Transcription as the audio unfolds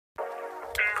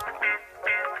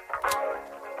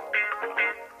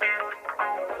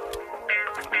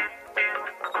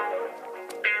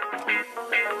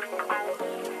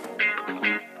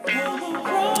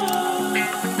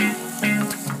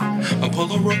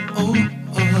Polaroid.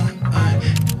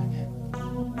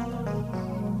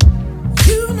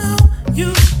 You know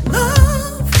you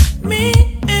love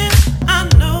me, and I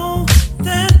know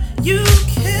that you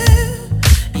care.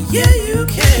 Yeah, you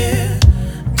care.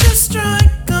 Just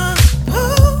strike a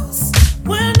pose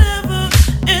whenever,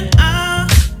 and I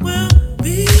will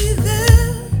be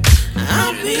there.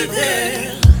 I'll be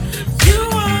there. You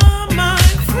are my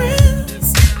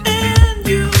friends, and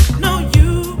you know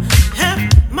you have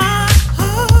my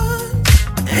heart,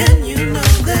 and you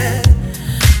know that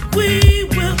we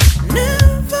will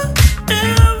never,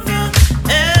 ever,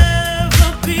 ever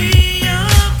be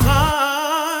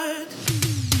apart.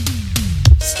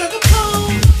 Strike a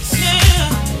pose, yeah,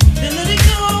 then let it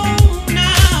go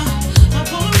now. A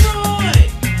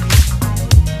Polaroid,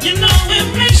 you know it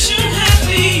makes you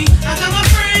happy. I got my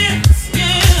friends,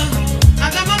 yeah, I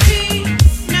got my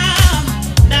peace now.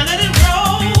 Now let it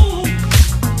roll.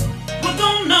 We're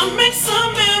gonna make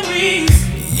some memories.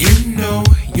 You know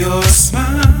your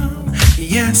smile,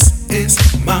 yes, it's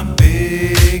my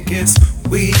biggest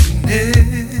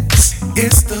weakness.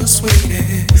 It's the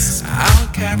sweetest. I'll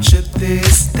capture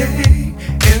this day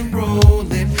and roll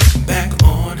it back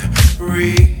on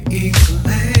replay.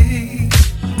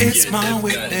 It's my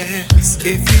witness.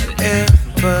 If you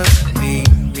ever need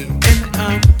me and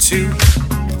I'm too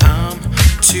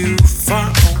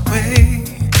far away,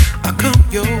 I'll come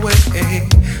your way.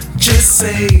 Just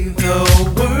say the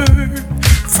word.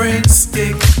 Friends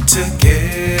stick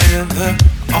together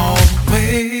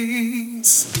always.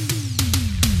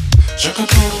 Strike a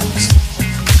pose,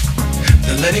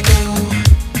 then let it go.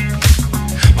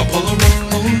 A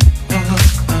Polaroid,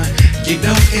 you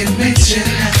know it makes you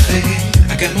happy.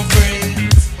 I got my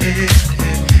friends,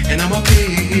 and I'm a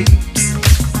peeps.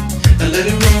 Now let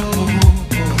it roll.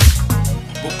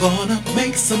 We're gonna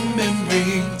make some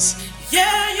memories.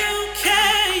 Yeah, you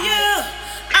care, yeah,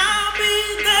 I'll be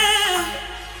there.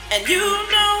 And you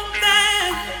know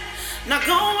that, not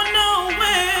going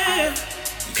nowhere.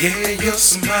 Yeah, your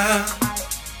smile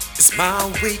is my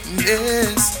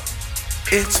weakness.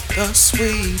 It's the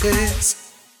sweetest.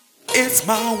 It's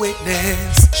my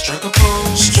witness. Strike a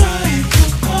pose, strike a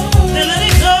pose. Then let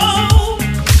it go.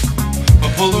 A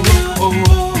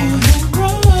Polaroid.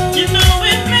 You know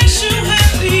it makes you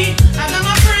happy. I got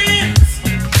my friends,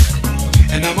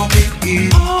 And I'm a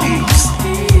peeps.